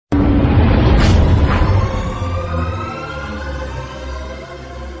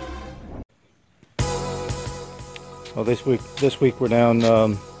Well, this week we're down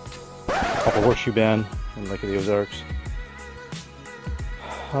off of Horseshoe Bend in Lake of the Ozarks.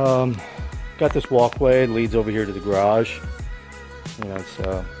 Got this walkway, it leads over here to the garage. You know, it's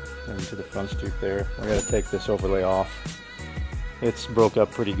into the front stoop there. I got to take this overlay off. It's broke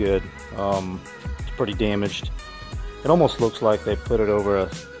up pretty good. It's pretty damaged. It almost looks like they put it over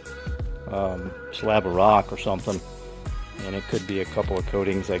a slab of rock or something, and it could be a couple of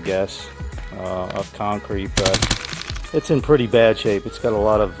coatings, I guess, of concrete, but it's in pretty bad shape. It's got a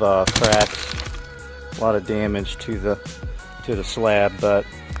lot of cracks, a lot of damage to the slab, but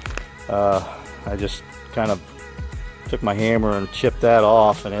I just kind of took my hammer and chipped that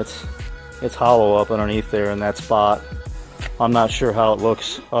off, and it's hollow up underneath there in that spot. I'm not sure how it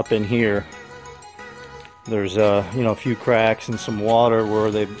looks up in here. There's you know, a few cracks and some water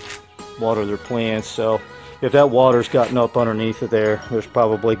where they water their plants, so if that water's gotten up underneath of there, there's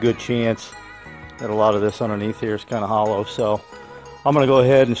probably a good chance that a lot of this underneath here is kind of hollow. So I'm gonna go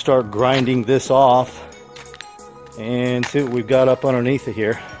ahead and start grinding this off and see what we've got up underneath of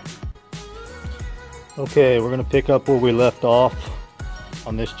here. Okay, we're gonna pick up where we left off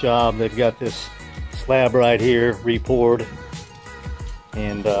on this job. They've got this slab right here re-poured,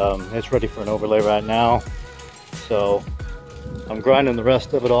 and it's ready for an overlay right now. So I'm grinding the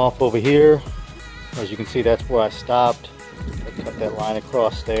rest of it off over here. As you can see, that's where I stopped. I cut that line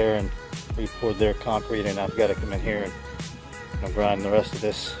across there and re-poured their concrete, and I've got to come in here and grind the rest of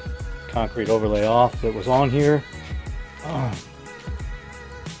this concrete overlay off that was on here.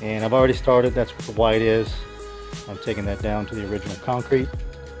 And I've already started. That's what the white is. I'm taking that down to the original concrete.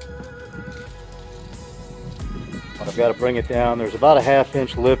 But I've got to bring it down. There's about a 1/2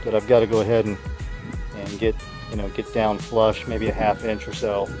 inch lip that I've got to go ahead and get, you know, get down flush, maybe a 1/2 inch or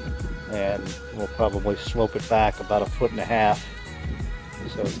so, and we'll probably slope it back about 1.5 feet,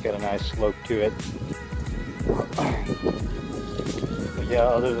 so it's got a nice slope to it. But yeah,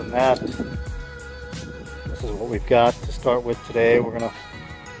 other than that, this is what we've got to start with today. We're gonna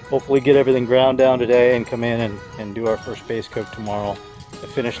hopefully get everything ground down today and come in and do our first base coat tomorrow. The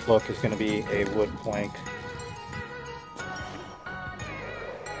finished look is going to be a wood plank.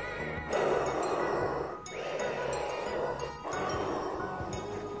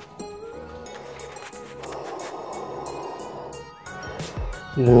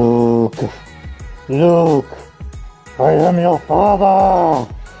 Luke, Luke, I am your father.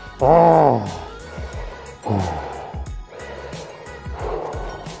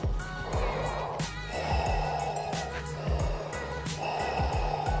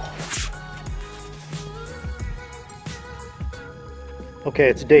 Okay,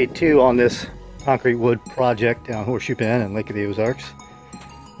 it's day 2 on this concrete wood project down Horseshoe Bend in Lake of the Ozarks.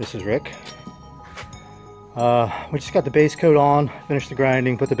 This is Rick. We just got the base coat on, finished the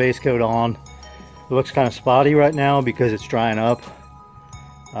grinding, put the base coat on. It looks kind of spotty right now because it's drying up.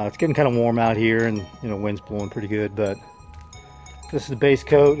 It's getting kind of warm out here, and you know, wind's blowing pretty good, but this is the base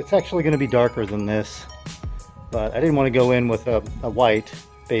coat. It's actually going to be darker than this, but I didn't want to go in with a white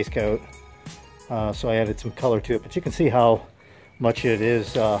base coat, so I added some color to it. But you can see how much it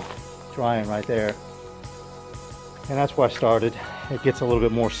is drying right there, and that's where I started. It gets a little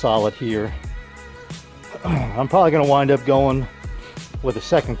bit more solid here. I'm probably going to wind up going with a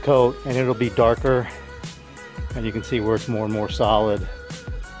second coat, and it'll be darker, and you can see where it's more and more solid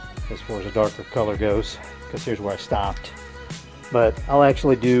as far as a darker color goes, because here's where I stopped. But I'll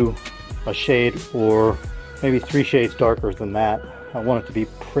actually do a shade or maybe 3 shades darker than that. I want it to be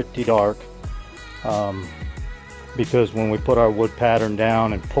pretty dark, because when we put our wood pattern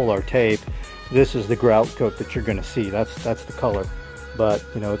down and pull our tape, this is the grout coat that you're going to see. That's the color. But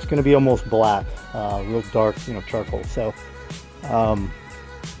you know, it's going to be almost black, real dark, you know, charcoal. So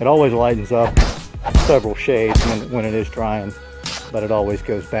it always lightens up several shades when it is drying, but it always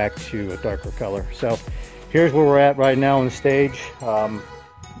goes back to a darker color. So here's where we're at right now on the stage.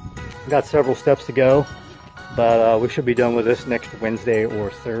 We've got several steps to go, but we should be done with this next Wednesday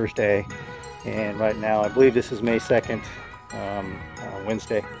or Thursday. And right now, I believe this is May 2nd,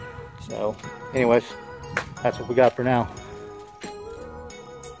 Wednesday. So anyways, that's what we got for now.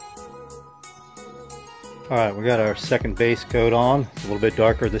 Alright, we got our second base coat on. It's a little bit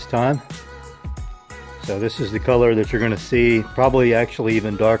darker this time. So this is the color that you're going to see, probably actually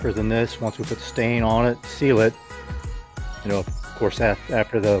even darker than this once we put the stain on it, seal it. You know, of course,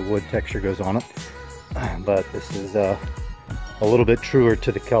 after the wood texture goes on it. But this is a little bit truer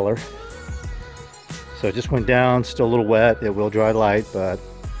to the color. So it just went down, still a little wet. It will dry light, but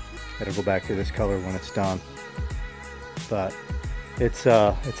it'll go back to this color when it's done. But it's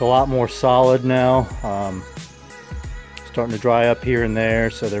a lot more solid now. starting to dry up here and there,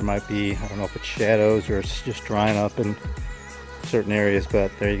 so there might be, I don't know if it's shadows or it's just drying up in certain areas,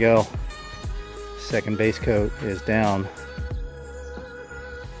 but there you go. Second base coat is down.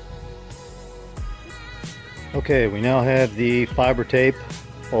 Okay, we now have the fiber tape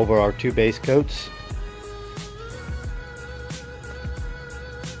over our 2 base coats.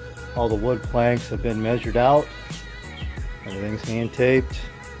 All the wood planks have been measured out. Everything's hand taped.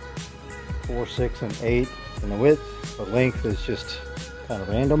 4, 6, and 8 in the width. The length is just kind of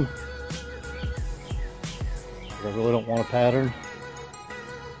random. I really don't want a pattern.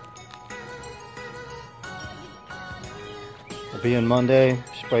 It'll be on Monday.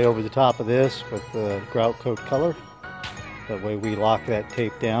 Spray over the top of this with the grout coat color. That way we lock that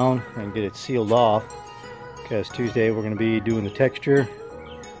tape down and get it sealed off. Because Tuesday we're going to be doing the texture.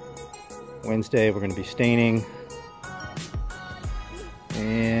 Wednesday we're going to be staining.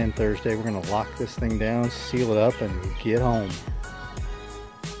 And Thursday we're going to lock this thing down, seal it up, and get home.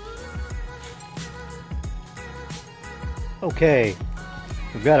 Okay,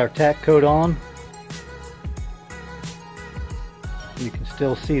 we've got our tack coat on. You can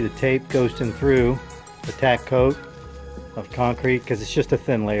still see the tape ghosting through the tack coat of concrete because it's just a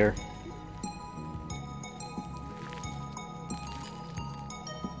thin layer.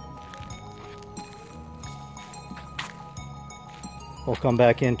 We'll come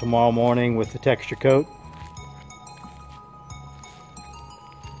back in tomorrow morning with the texture coat.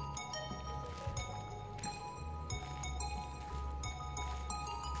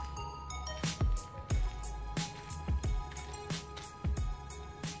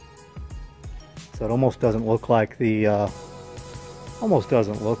 So it almost doesn't look like the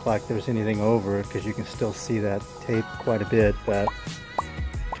there's anything over it because you can still see that tape quite a bit, but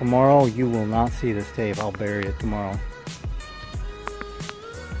tomorrow you will not see this tape. I'll bury it tomorrow.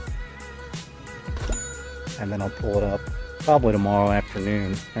 And then I'll pull it up probably tomorrow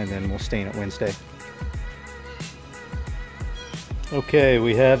afternoon, and then we'll stain it Wednesday. Okay,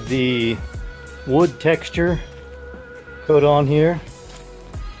 we have the wood texture coat on here.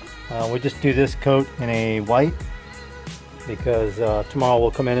 We just do this coat in a white because tomorrow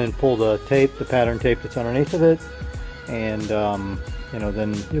we'll come in and pull the tape, the pattern tape that's underneath of it, and you know,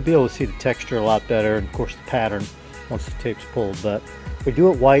 then you'll be able to see the texture a lot better, and of course the pattern once the tape's pulled. But we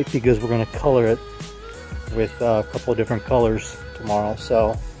do it white because we're going to color it with a couple of different colors tomorrow,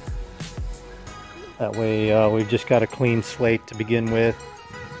 so that way we've just got a clean slate to begin with.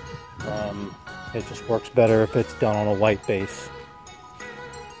 It just works better if it's done on a white base.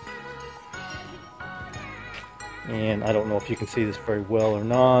 And I don't know if you can see this very well or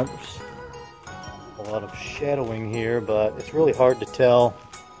not. There's a lot of shadowing here, but it's really hard to tell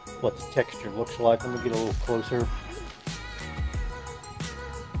what the texture looks like. Let me get a little closer.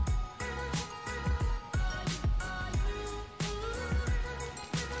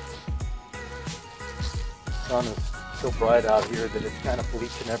 The sun is so bright out here that it's kind of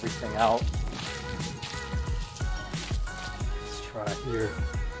bleaching everything out. Let's try here.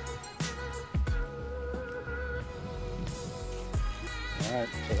 Alright,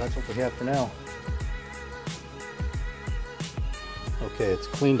 so that's what we have for now. Okay, it's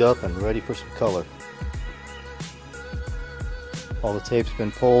cleaned up and ready for some color. All the tape's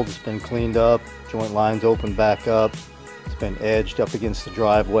been pulled, it's been cleaned up, joint lines opened back up, it's been edged up against the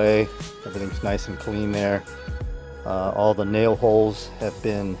driveway, everything's nice and clean there. All the nail holes have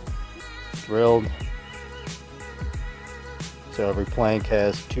been drilled. So every plank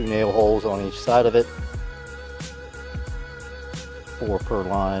has 2 nail holes on each side of it. 4 per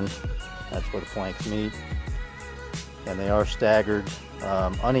line. That's where the planks meet. And they are staggered,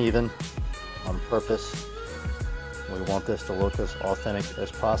 uneven on purpose. We want this to look as authentic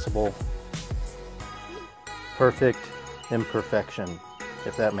as possible. Perfect imperfection,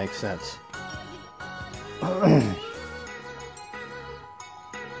 if that makes sense.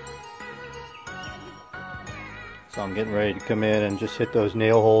 So I'm getting ready to come in and just hit those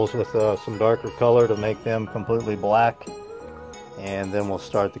nail holes with some darker color to make them completely black. And then we'll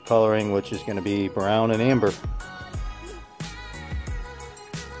start the coloring, which is going to be brown and amber.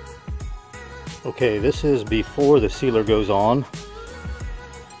 Okay, this is before the sealer goes on.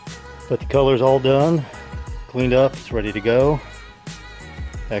 But the color's all done, cleaned up, it's ready to go.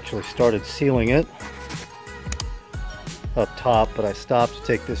 Actually started sealing it up top, but I stopped to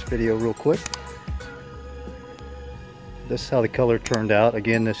take this video real quick. This is how the color turned out.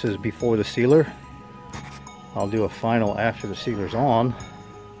 Again, this is before the sealer. I'll do a final after the sealer's on.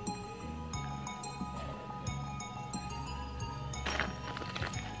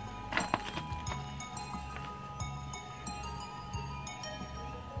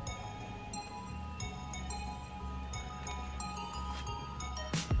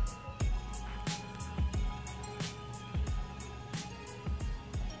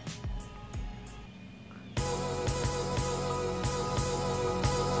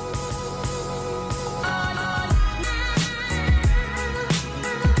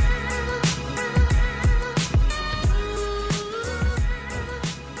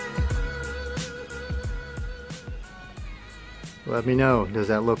 Let me know, does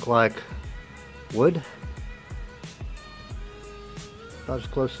that look like wood? About as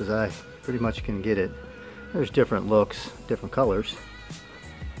close as I pretty much can get it. There's different looks, different colors,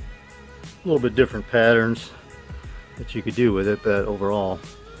 a little bit different patterns that you could do with it, but overall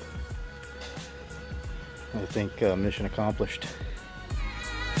I think mission accomplished.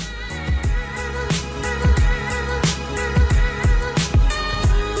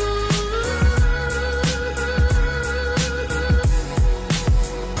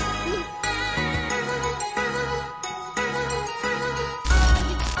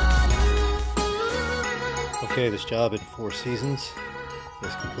 Okay, this job in 4 seasons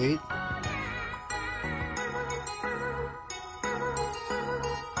is complete.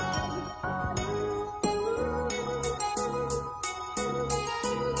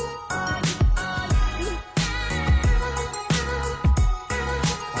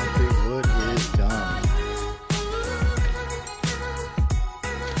 Concrete wood is done.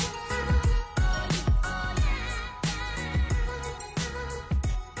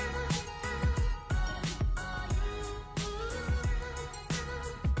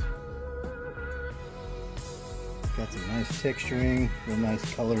 Got some nice texturing, real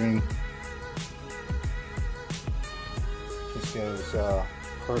nice coloring. Just goes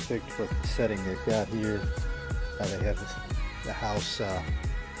perfect with the setting they've got here. How they have the house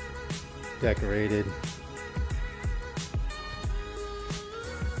decorated.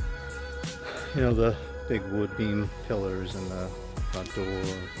 You know, the big wood beam pillars and the front door,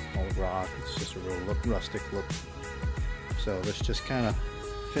 all the rock. It's just a real rustic look. So this just kind of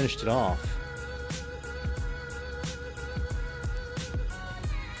finished it off.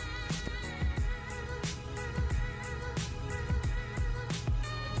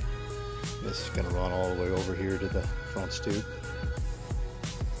 This is going to run all the way over here to the front stoop.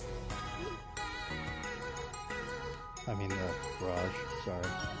 I mean the garage, sorry.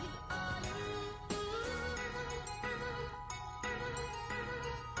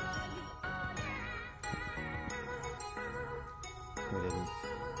 We didn't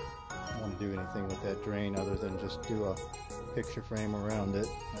want to do anything with that drain other than just do a picture frame around it.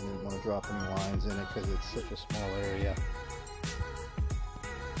 I didn't want to drop any lines in it because it's such a small area.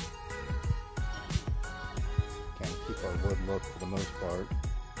 Keep our wood look for the most part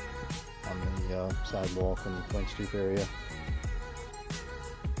on the sidewalk and the front stoop area.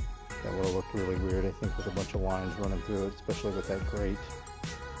 That would have looked really weird, I think, with a bunch of lines running through it, especially with that grate.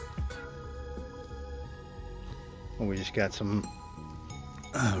 And we just got some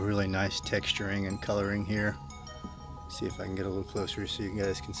really nice texturing and coloring here. See if I can get a little closer so you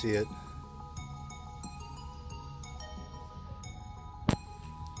guys can see it.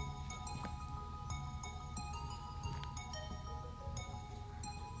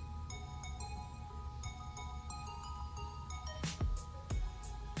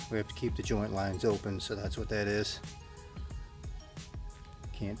 We have to keep the joint lines open, so that's what that is.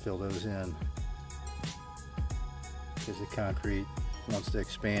 Can't fill those in because the concrete wants to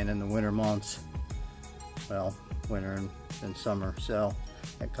expand in the winter months. Well, winter and summer, so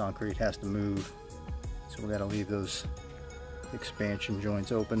that concrete has to move. So we got to leave those expansion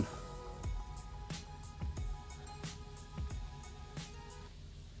joints open.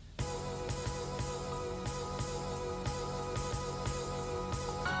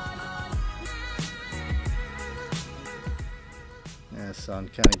 The sun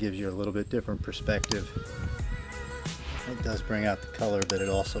kind of gives you a little bit different perspective. It does bring out the color, but it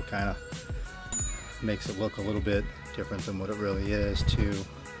also kind of makes it look a little bit different than what it really is too.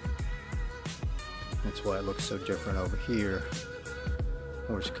 That's why it looks so different over here,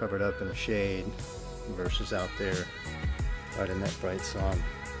 where it's covered up in the shade versus out there right in that bright sun.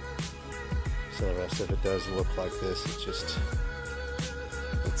 So the rest of it does look like this. It's just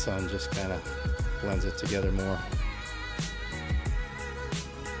the sun just kind of blends it together more.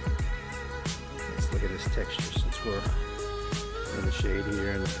 Look at this texture since we're in the shade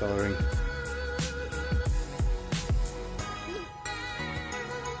here and the coloring.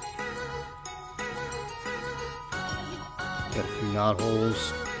 Got a few knot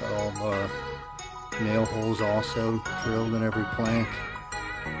holes, got all the nail holes also drilled in every plank.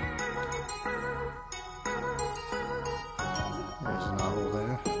 There's a knot hole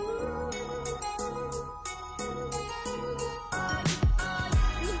there.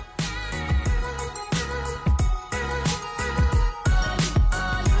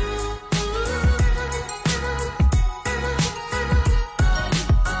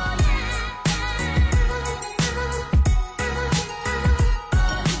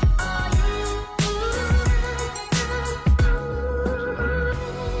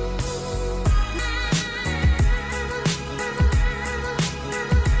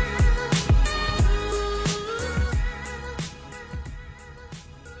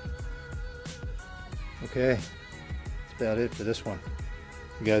 Okay, that's about it for this one.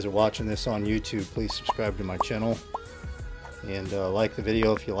 If you guys are watching this on YouTube, please subscribe to my channel and like the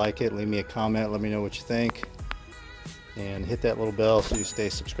video if you like it. Leave me a comment, let me know what you think, and hit that little bell so you stay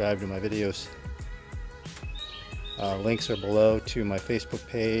subscribed to my videos. Links are below to my Facebook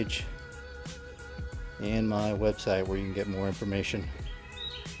page and my website where you can get more information.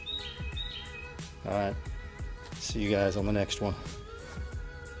 Alright, see you guys on the next one.